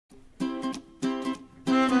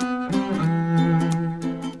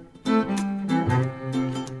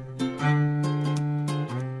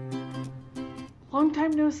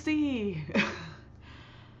see.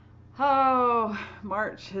 Oh,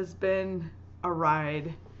 March has been a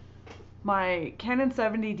ride. My Canon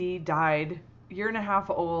 70D died, year and a half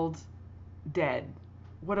old, dead.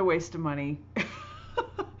 What a waste of money.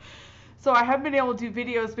 So I haven't been able to do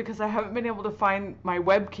videos because I haven't been able to find my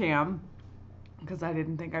webcam because I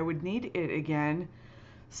didn't think I would need it again.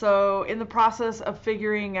 So in the process of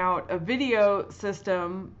figuring out a video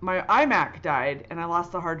system, my iMac died and I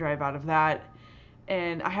lost the hard drive out of that.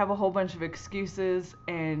 And I have a whole bunch of excuses,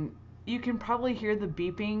 and you can probably hear the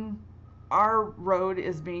beeping. Our road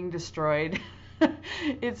is being destroyed.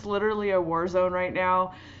 It's literally a war zone right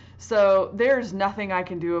now. So there's nothing I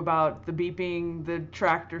can do about the beeping, the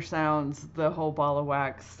tractor sounds, the whole ball of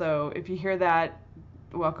wax. So if you hear that,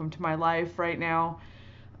 welcome to my life right now.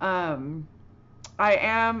 I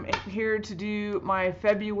am here to do my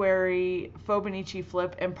February Fauxbonichi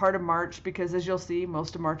flip and part of March because, as you'll see,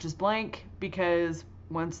 most of March is blank because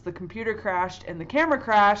once the computer crashed and the camera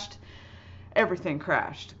crashed, everything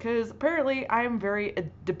crashed. Because apparently I am very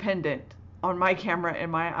dependent on my camera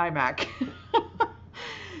and my iMac.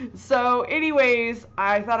 So anyways,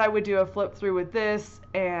 I thought I would do a flip through with this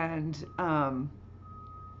and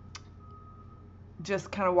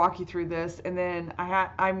just kind of walk you through this. And then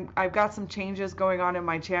I've got some changes going on in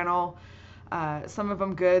my channel. Some of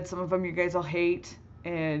them good, some of them you guys will hate.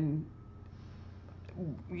 And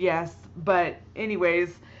yes, but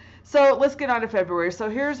anyways, so let's get on to February. So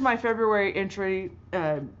here's my February entry,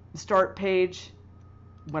 start page,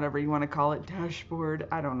 whatever you want to call it, dashboard,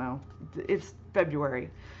 I don't know. It's February.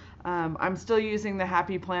 I'm still using the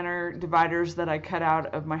Happy Planner dividers that I cut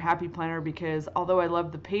out of my Happy Planner because although I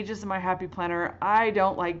love the pages in my Happy Planner, I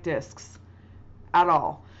don't like discs at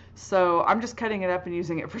all. So I'm just cutting it up and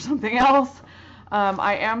using it for something else.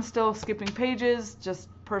 I am still skipping pages, just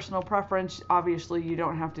personal preference. Obviously you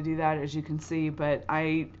don't have to do that, as you can see, but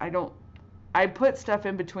I put stuff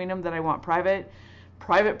in between them that I want private,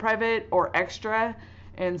 or extra.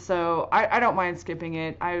 And so I don't mind skipping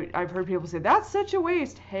it. I've heard people say, that's such a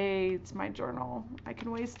waste. Hey, it's my journal. I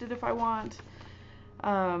can waste it if I want.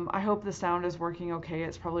 I hope the sound is working okay.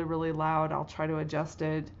 It's probably really loud. I'll try to adjust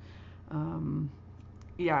it.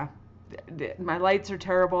 Yeah, my lights are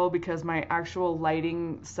terrible because my actual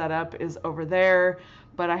lighting setup is over there,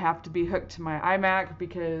 but I have to be hooked to my iMac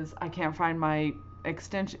because I can't find my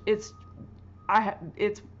extension. It's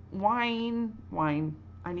wine.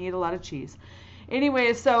 I need a lot of cheese.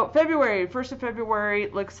 Anyway, so February, 1st of February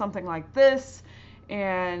looks something like this,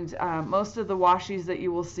 and most of the washies that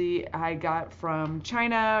you will see I got from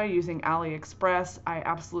China using AliExpress. I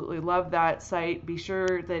absolutely love that site. Be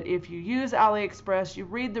sure that if you use AliExpress, you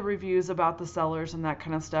read the reviews about the sellers and that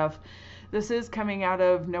kind of stuff. This is coming out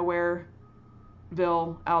of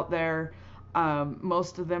Nowhereville out there.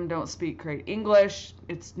 Most of them don't speak great English.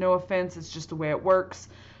 It's no offense, it's just the way it works.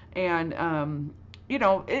 And you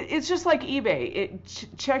know, it's just like eBay.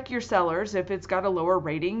 Check your sellers. If it's got a lower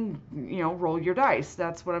rating, you know, roll your dice.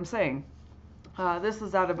 That's what I'm saying. This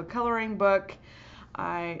is out of a coloring book.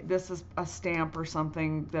 This is a stamp or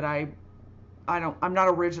something that I'm not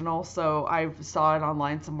original, so I saw it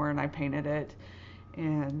online somewhere and I painted it.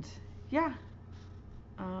 And yeah.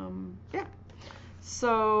 Yeah.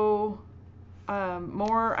 So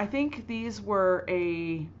more, I think these were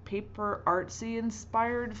a paper artsy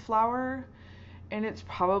inspired flower. And it's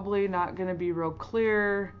probably not going to be real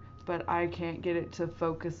clear, but I can't get it to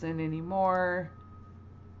focus in anymore.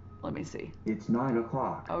 Let me see. It's 9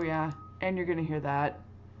 o'clock. Oh yeah, and you're going to hear that.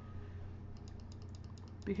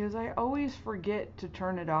 Because I always forget to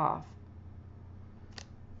turn it off.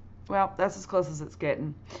 Well, that's as close as it's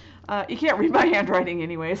getting. You can't read my handwriting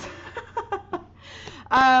anyways.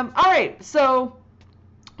 Alright, so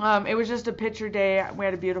it was just a picture day. We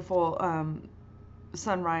had a beautiful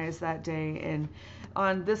sunrise that day, and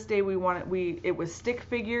on this day it was stick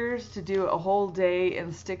figures, to do a whole day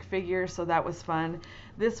in stick figures, so that was fun.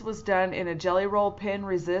 This was done in a jelly roll pen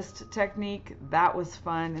resist technique. That was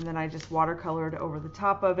fun, and then I just watercolored over the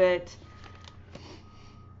top of it.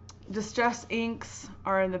 Distress inks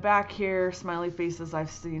are in the back here, smiley faces I've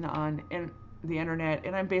seen on the internet,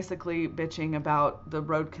 and I'm basically bitching about the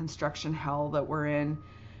road construction hell that we're in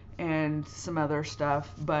and some other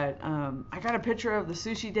stuff. But I got a picture of the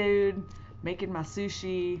sushi dude making my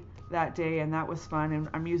sushi that day, and that was fun. And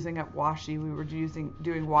I'm using up washi. We were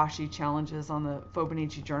doing washi challenges on the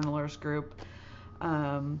Fauxbonichi journalers group.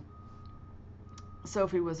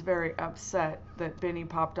 Sophie was very upset that Benny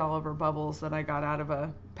popped all over bubbles that I got out of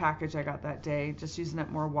a package I got that day. Just using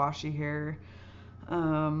up more washi here.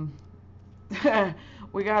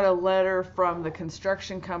 we got a letter from the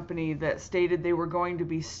construction company that stated they were going to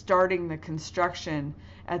be starting the construction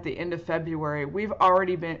at the end of February.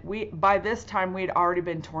 By this time we'd already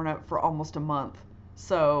been torn up for almost a month.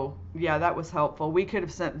 So yeah, that was helpful. We could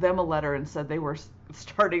have sent them a letter and said they were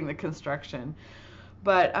starting the construction.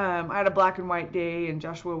 But I had a black and white day, and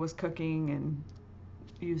Joshua was cooking and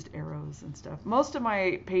used arrows and stuff. Most of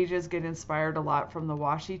my pages get inspired a lot from the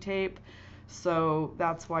washi tape, so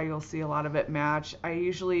that's why you'll see a lot of it match. I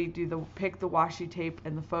usually pick the washi tape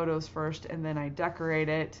and the photos first, and then I decorate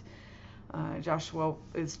it. Joshua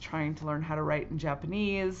is trying to learn how to write in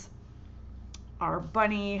Japanese. Our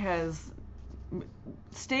bunny has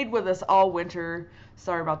stayed with us all winter.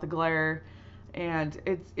 Sorry about the glare. And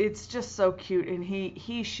it's just so cute.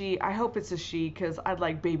 And she, I hope it's a she, because I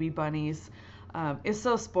like baby bunnies. It's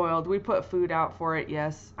so spoiled. We put food out for it.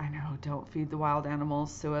 Yes, I know. Don't feed the wild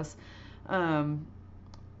animals. Sue us. And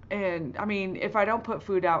I mean, if I don't put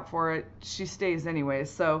food out for it, she stays anyways.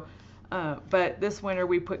 So, but this winter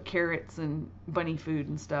we put carrots and bunny food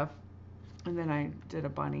and stuff. And then I did a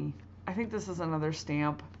bunny. I think this is another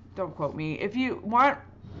stamp. Don't quote me. If you want,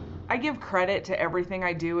 I give credit to everything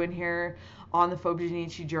I do in here on the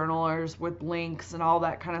Fauxbonichi journalers with links and all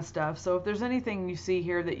that kind of stuff. So if there's anything you see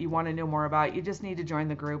here that you want to know more about, you just need to join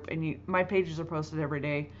the group. And my pages are posted every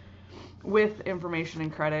day with information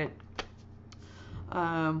and credit.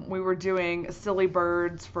 We were doing silly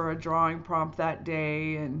birds for a drawing prompt that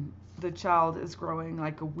day, and the child is growing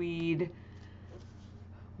like a weed.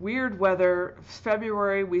 Weird weather.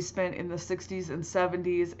 February we spent in the 60s and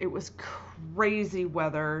 70s. It was crazy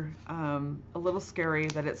weather. A little scary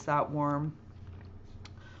that it's that warm.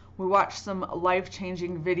 We watched some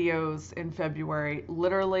life-changing videos in February.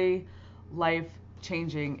 Literally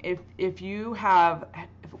life-changing. If you have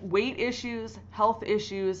weight issues, health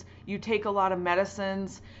issues, you take a lot of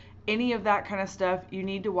medicines, any of that kind of stuff, you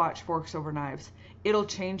need to watch Forks Over Knives. It'll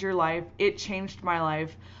change your life. It changed my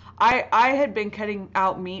life. I had been cutting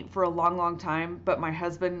out meat for a long, long time, but my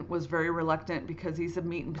husband was very reluctant because he's a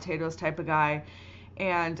meat and potatoes type of guy,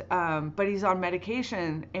 and but he's on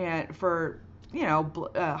medication and for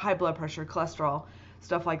high blood pressure, cholesterol,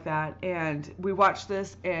 stuff like that. And we watched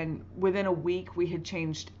this, and within a week we had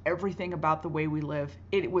changed everything about the way we live.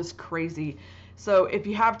 It was crazy. So if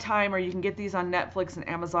you have time, or you can get these on Netflix and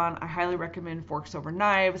Amazon, I highly recommend Forks Over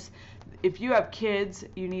Knives. If you have kids,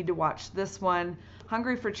 you need to watch this one,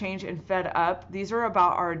 Hungry for Change and Fed Up. These are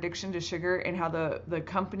about our addiction to sugar and how the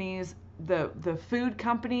companies, the food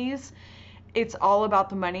companies, it's all about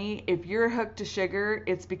the money. If you're hooked to sugar,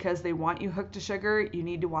 it's because they want you hooked to sugar. You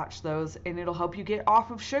need to watch those, and it'll help you get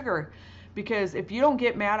off of sugar. Because if you don't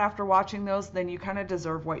get mad after watching those, then you kind of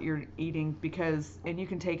deserve what you're eating, and you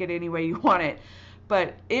can take it any way you want it.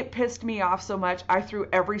 But it pissed me off so much, I threw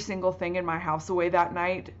every single thing in my house away that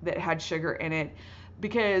night that had sugar in it.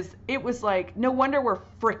 Because it was like, no wonder we're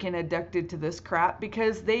freaking addicted to this crap,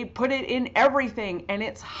 because they put it in everything, and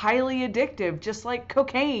it's highly addictive, just like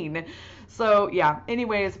cocaine. So yeah,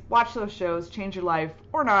 anyways, watch those shows, change your life,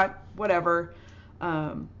 or not, whatever.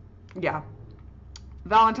 Yeah.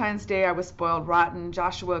 Valentine's Day, I was spoiled rotten.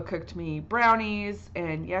 Joshua cooked me brownies,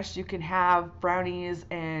 and yes, you can have brownies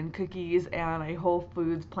and cookies and a whole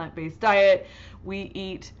foods plant-based diet. We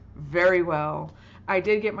eat very well. I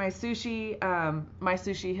did get my sushi. My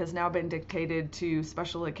sushi has now been dictated to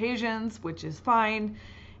special occasions, which is fine.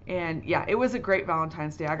 And yeah, it was a great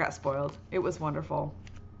Valentine's Day. I got spoiled. It was wonderful.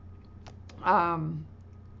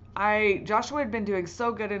 Joshua had been doing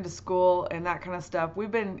so good into school and that kind of stuff.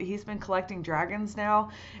 He's been collecting dragons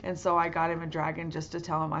now, and so I got him a dragon just to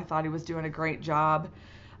tell him I thought he was doing a great job.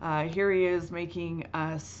 Here he is making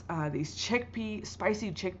us these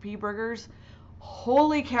spicy chickpea burgers.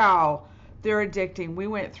 Holy cow, they're addicting. We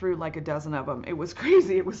went through like a dozen of them. It was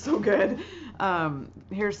crazy. It was so good.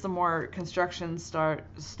 Here's some more construction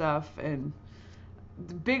stuff and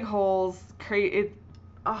big holes. They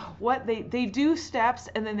do steps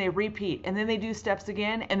and then they repeat, and then they do steps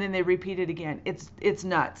again and then they repeat it again. It's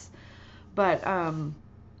nuts. But I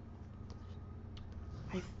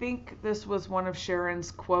think this was one of Sharon's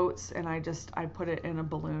quotes, and I put it in a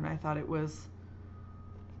balloon. I thought it was,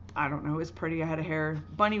 I don't know, it was pretty. I had a hair.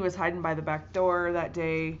 Bunny was hiding by the back door that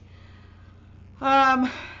day.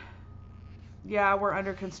 Yeah, we're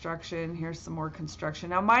under construction. Here's some more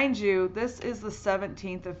construction. Now, mind you, this is the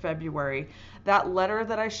 17th of February. That letter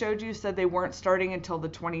that I showed you said they weren't starting until the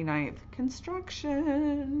 29th.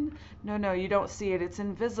 Construction. No, you don't see it. It's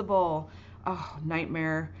invisible. Oh,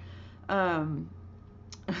 nightmare.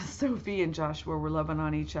 Sophie and Joshua were loving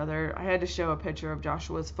on each other. I had to show a picture of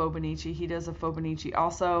Joshua's Fauxbonichi. He does a Fauxbonichi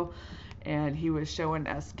also. and he was showing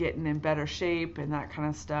us getting in better shape and that kind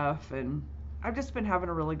of stuff. And I've just been having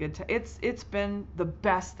a really good time. It's been the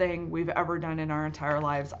best thing we've ever done in our entire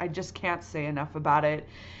lives. I just can't say enough about it.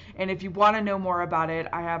 And if you want to know more about it,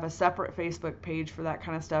 I have a separate Facebook page for that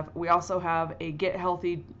kind of stuff. We also have a Get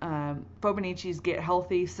Healthy, Fauxbonichi's Get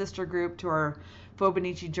Healthy sister group to our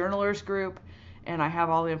Fauxbonichi journalers group, and I have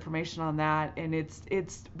all the information on that. And it's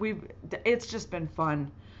just been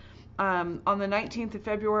fun. On the 19th of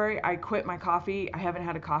February, I quit my coffee. I haven't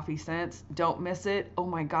had a coffee since. Don't miss it. Oh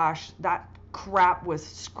my gosh, that crap was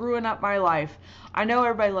screwing up my life. I know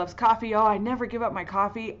everybody loves coffee. Oh, I never give up my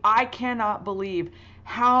coffee. I cannot believe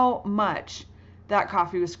how much that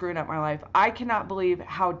coffee was screwing up my life. I cannot believe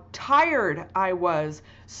how tired I was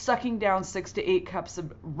sucking down 6 to 8 cups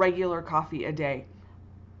of regular coffee a day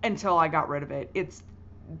until I got rid of it. It's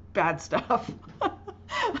bad stuff.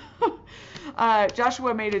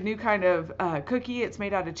 Joshua made a new kind of cookie. It's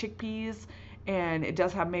made out of chickpeas, and it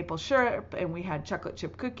does have maple syrup, and we had chocolate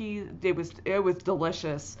chip cookies. It was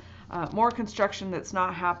delicious. More construction that's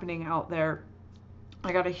not happening out there.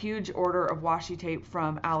 I got a huge order of washi tape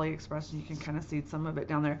from AliExpress, and you can kind of see some of it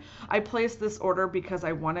down there. I placed this order because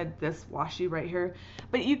I wanted this washi right here,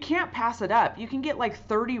 but you can't pass it up. You can get like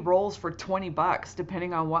 30 rolls for 20 bucks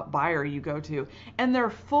depending on what buyer you go to, and they're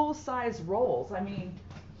full-size rolls. I mean,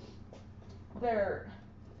 they're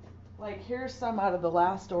like, here's some out of the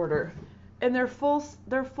last order, and they're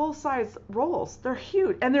full-size rolls. They're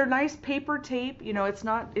huge, and they're nice paper tape. You know, it's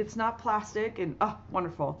not plastic, and oh,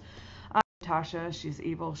 wonderful. Tasha, she's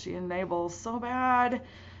evil. She enables so bad.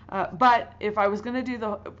 But if I was going to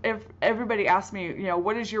do if everybody asked me, you know,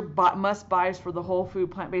 what is your must buys for the whole food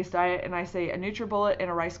plant-based diet, and I say a NutriBullet and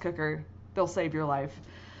a rice cooker, they'll save your life.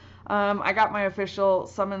 I got my official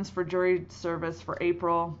summons for jury service for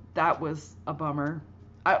April. That was a bummer.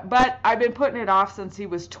 But I've been putting it off since he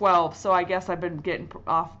was 12, so I guess I've been getting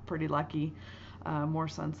off pretty lucky. More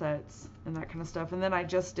sunsets and that kind of stuff. And then I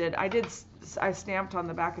stamped on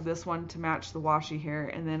the back of this one to match the washi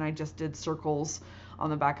here, and then I just did circles on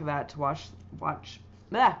the back of that to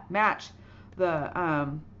match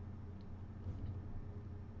the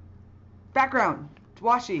background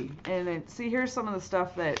washi. And then see, here's some of the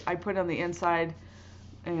stuff that I put on the inside,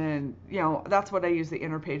 and you know, that's what I use the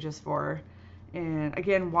inner pages for. And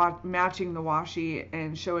again, matching the washi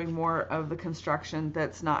and showing more of the construction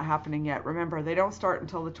that's not happening yet. Remember, they don't start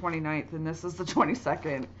until the 29th, and this is the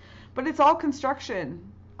 22nd. But it's all construction,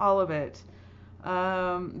 all of it.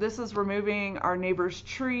 This is removing our neighbor's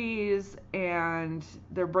trees, and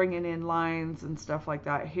they're bringing in lines and stuff like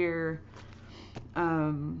that here.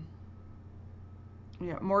 Yeah,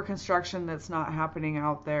 more construction that's not happening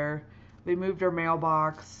out there. They moved our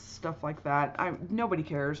mailbox, stuff like that. Nobody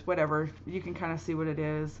cares, whatever. You can kind of see what it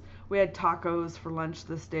is. We had tacos for lunch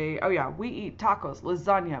this day. Oh yeah, we eat tacos,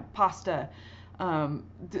 lasagna, pasta,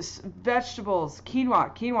 vegetables,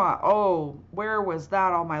 quinoa. Oh, where was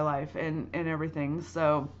that all my life, and everything.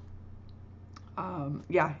 So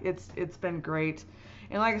yeah, it's been great.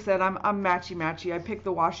 And like I said, I'm matchy. I pick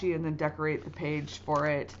the washi and then decorate the page for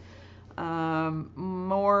it.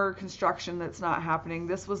 More construction that's not happening.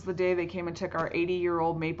 This was the day they came and took our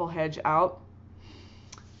 80-year-old maple hedge out,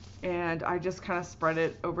 and I just kind of spread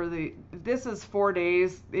it over this is 4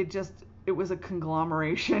 days. It was a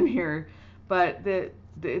conglomeration here, but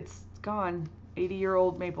it's gone.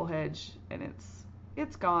 80-year-old maple hedge, and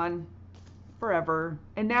it's gone forever.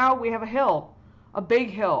 And now we have a hill, a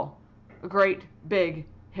big hill, a great big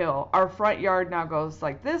hill. Our front yard now goes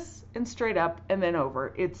like this and straight up and then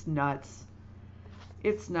over. It's nuts.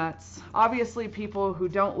 It's nuts. Obviously, people who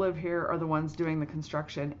don't live here are the ones doing the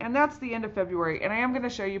construction. And that's the end of February. And I am going to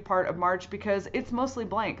show you part of March because it's mostly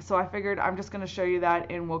blank. So I figured I'm just going to show you that,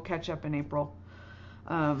 and we'll catch up in April.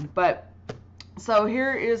 So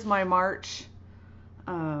here is my March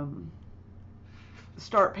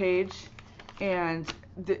start page. And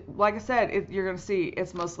like I said, you're going to see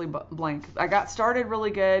it's mostly blank. I got started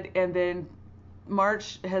really good, and then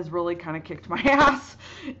March has really kind of kicked my ass.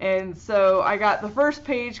 And so I got the first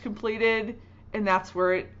page completed, and that's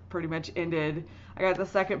where it pretty much ended. I got the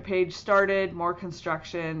second page started, more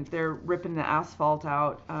construction. They're ripping the asphalt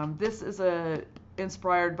out. This is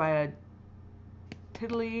inspired by a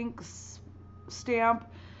Tiddlywinks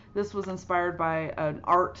stamp. This was inspired by an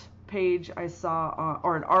art page I saw,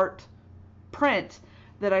 or an art print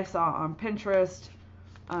that I saw on Pinterest.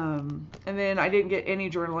 And then I didn't get any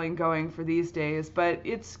journaling going for these days, but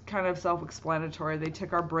it's kind of self-explanatory. They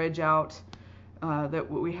took our bridge out that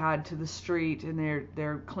we had to the street, and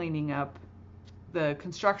they're cleaning up. The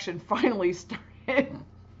construction finally started.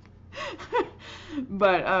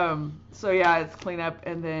 But so yeah, it's clean up,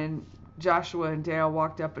 and then Joshua and Dale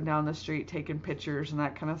walked up and down the street taking pictures and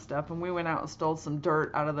that kind of stuff. And we went out and stole some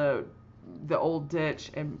dirt out of the old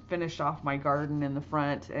ditch and finished off my garden in the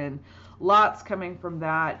front. And lots coming from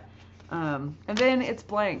that. And then it's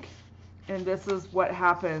blank. And this is what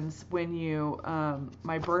happens when you,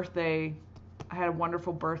 my birthday, I had a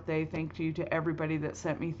wonderful birthday. Thank you to everybody that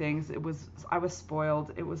sent me things. I was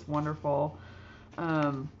spoiled. It was wonderful.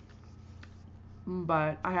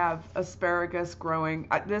 But I have asparagus growing.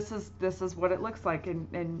 This is what it looks like.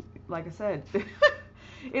 And like I said,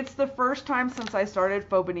 it's the first time since I started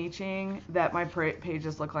Fauxbonichiing that my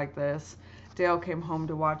pages look like this. Dale came home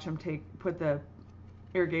to watch him put the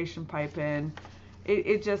irrigation pipe in.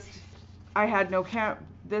 It just, I had no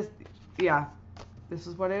this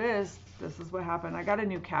is what it is. This is what happened. I got a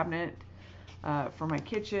new cabinet for my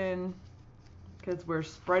kitchen because we're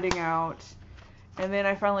spreading out. And then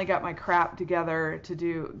I finally got my crap together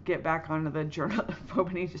to get back onto the journal of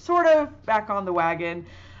Fauxbonichi, sort of back on the wagon.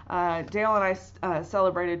 Dale and I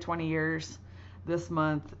celebrated 20 years this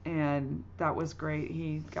month, and that was great.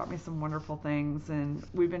 He got me some wonderful things, and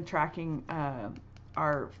we've been tracking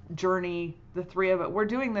our journey, the three of it. We're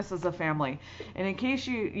doing this as a family. And in case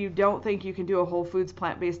you don't think you can do a whole foods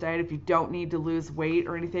plant-based diet if you don't need to lose weight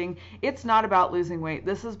or anything, it's not about losing weight.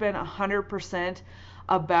 This has been 100%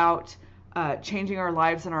 about changing our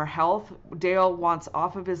lives and our health. Dale wants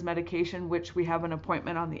off of his medication, which we have an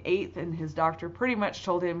appointment on the 8th, and his doctor pretty much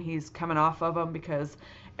told him he's coming off of them because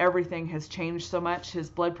everything has changed so much. His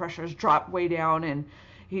blood pressure has dropped way down, and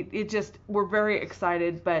we're very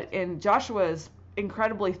excited. And Joshua is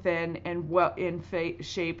incredibly thin and well in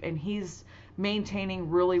shape, and he's maintaining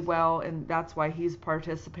really well, and that's why he's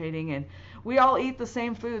participating. And we all eat the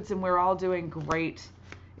same foods, and we're all doing great.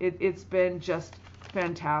 It's been just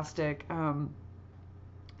fantastic.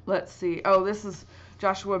 Let's see. Oh, this is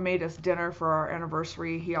Joshua made us dinner for our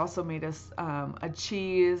anniversary. He also made us a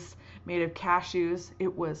cheese made of cashews.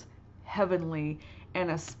 It was heavenly, and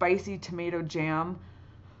a spicy tomato jam.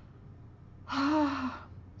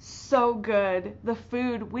 So good. The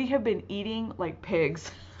food, we have been eating like pigs.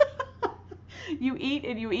 You eat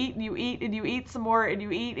and you eat and you eat and you eat some more and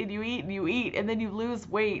you eat and you eat and you eat, and then you lose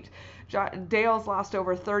weight. Dale's lost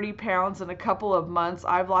over 30 pounds in a couple of months.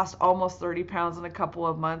 I've lost almost 30 pounds in a couple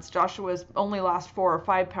of months. Joshua's only lost 4 or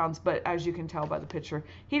 5 pounds, but as you can tell by the picture,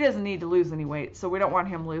 he doesn't need to lose any weight, so we don't want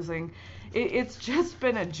him losing. It's just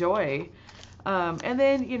been a joy. And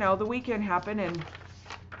then, the weekend happened, and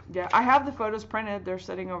yeah, I have the photos printed. They're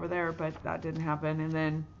sitting over there, but that didn't happen. And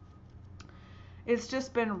then it's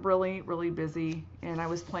just been really, really busy, and I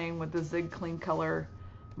was playing with the Zig Clean Color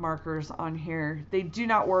markers on here. They do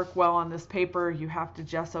not work well on this paper. You have to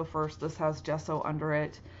gesso first. This has gesso under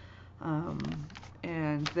it.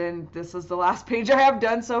 And then this is the last page I have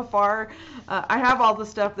done so far. I have all the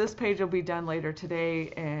stuff. This page will be done later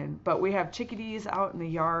today, but we have chickadees out in the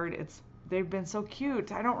yard. They've been so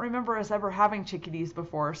cute. I don't remember us ever having chickadees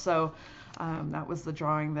before, so that was the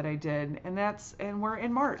drawing that I did, and we're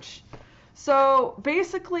in March. So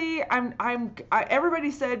basically,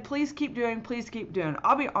 everybody said, please keep doing.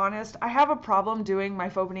 I'll be honest, I have a problem doing my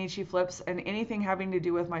Fauxbonichi flips and anything having to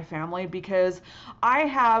do with my family because I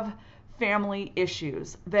have family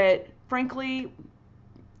issues that, frankly,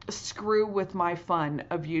 screw with my fun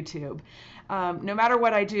of YouTube. No matter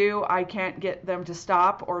what I do, I can't get them to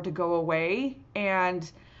stop or to go away, and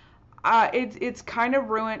it's kind of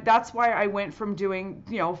ruined. That's why I went from doing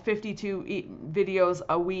 52 videos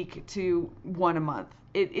a week to 1 a month.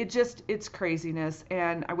 It's craziness,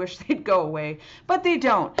 and I wish they'd go away, but they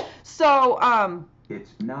don't. So it's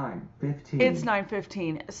 9:15. It's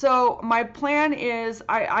 9:15. So my plan is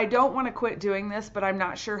I don't want to quit doing this, but I'm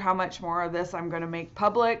not sure how much more of this I'm going to make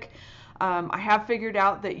public. I have figured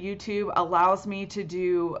out that YouTube allows me to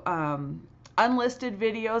do unlisted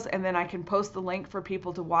videos, and then I can post the link for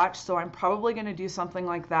people to watch, so I'm probably going to do something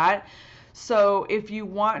like that. So if you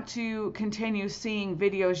want to continue seeing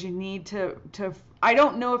videos, you need to I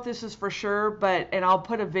don't know if this is for sure, and I'll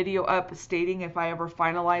put a video up stating if I ever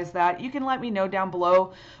finalize that. You can let me know down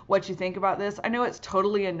below what you think about this. I know it's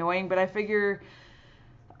totally annoying, but I figure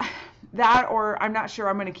that, or I'm not sure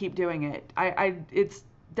I'm going to keep doing it. It's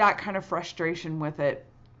that kind of frustration with it.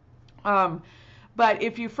 But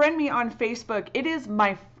if you friend me on Facebook, it is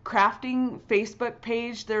my crafting Facebook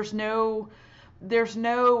page. There's no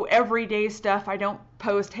everyday stuff. I don't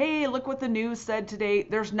post, hey, look what the news said today.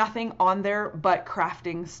 There's nothing on there but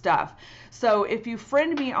crafting stuff. So if you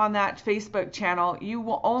friend me on that Facebook channel, you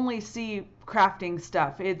will only see crafting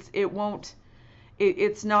stuff. It's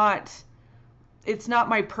not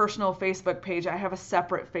my personal Facebook page. I have a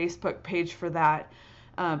separate Facebook page for that.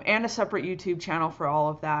 and a separate YouTube channel for all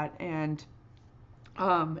of that. And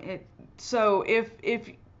so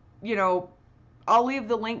if you know, I'll leave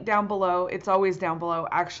the link down below. It's always down below,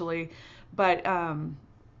 actually. But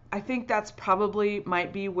I think that's probably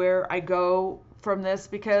might be where I go from this,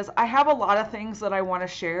 because I have a lot of things that I want to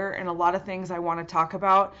share and a lot of things I want to talk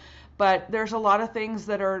about. But there's a lot of things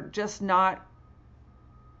that are just not,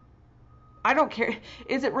 I don't care.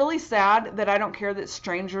 Is it really sad that I don't care that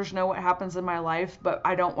strangers know what happens in my life, but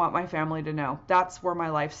I don't want my family to know? That's where my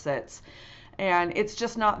life sits. And it's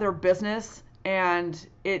just not their business, and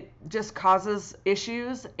it just causes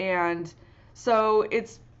issues. And so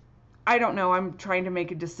it's, I don't know, I'm trying to make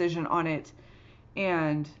a decision on it.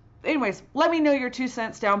 And anyways, let me know your 2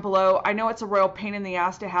 cents down below. I know it's a royal pain in the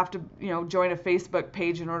ass to have to, you know, join a Facebook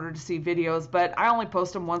page in order to see videos, but I only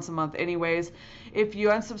post them once a month anyways. If you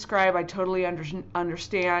unsubscribe, I totally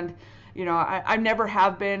understand. You know, I never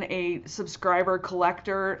have been a subscriber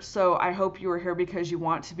collector, so I hope you are here because you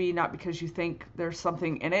want to be, not because you think there's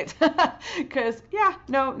something in it. Because, yeah,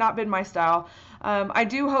 no, not been my style. I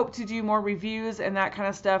do hope to do more reviews and that kind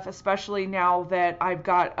of stuff, especially now that I've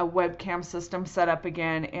got a webcam system set up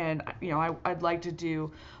again, and, you know, I'd like to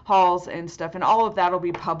do hauls and stuff, and all of that will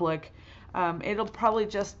be public. It'll probably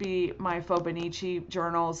just be my Fauxbonichi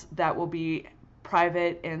journals that will be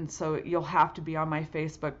private, and so you'll have to be on my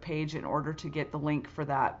Facebook page in order to get the link for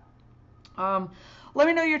that. Let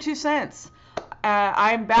me know your 2 cents.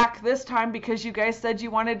 I'm back this time because you guys said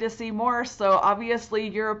you wanted to see more, so obviously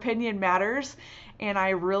your opinion matters, and I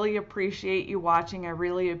really appreciate you watching. I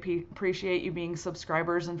really appreciate you being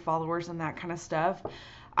subscribers and followers and that kind of stuff.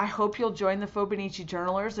 I hope you'll join the Fauxbonichi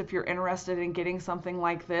Journalers if you're interested in getting something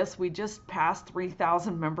like this. We just passed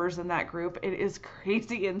 3,000 members in that group. It is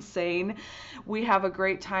crazy insane. We have a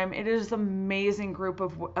great time. It is an amazing group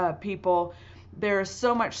of people. There's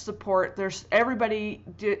so much support. There's everybody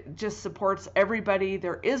just supports everybody.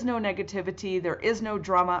 There is no negativity. There is no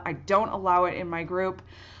drama. I don't allow it in my group.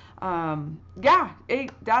 Yeah,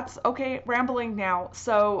 that's okay, rambling now.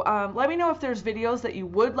 So let me know if there's videos that you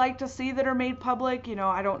would like to see that are made public. You know,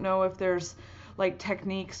 I don't know if there's like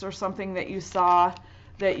techniques or something that you saw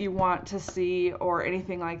that you want to see or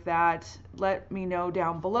anything like that. Let me know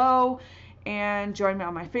down below, and join me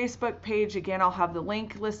on my Facebook page. Again, I'll have the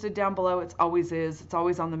link listed down below. It always is. It's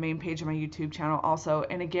always on the main page of my YouTube channel also.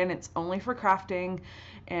 And again, it's only for crafting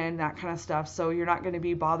and that kind of stuff. So you're not going to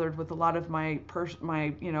be bothered with a lot of my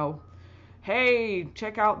you know, hey,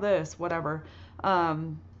 check out this, whatever.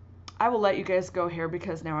 I will let you guys go here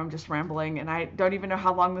because now I'm just rambling and I don't even know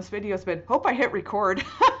how long this video's been. Hope I hit record.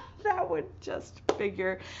 That would just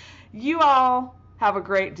figure. You all have a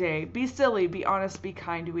great day. Be silly, be honest, be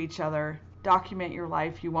kind to each other. Document your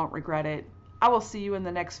life. You won't regret it. I will see you in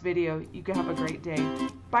the next video. You can have a great day.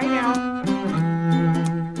 Bye now.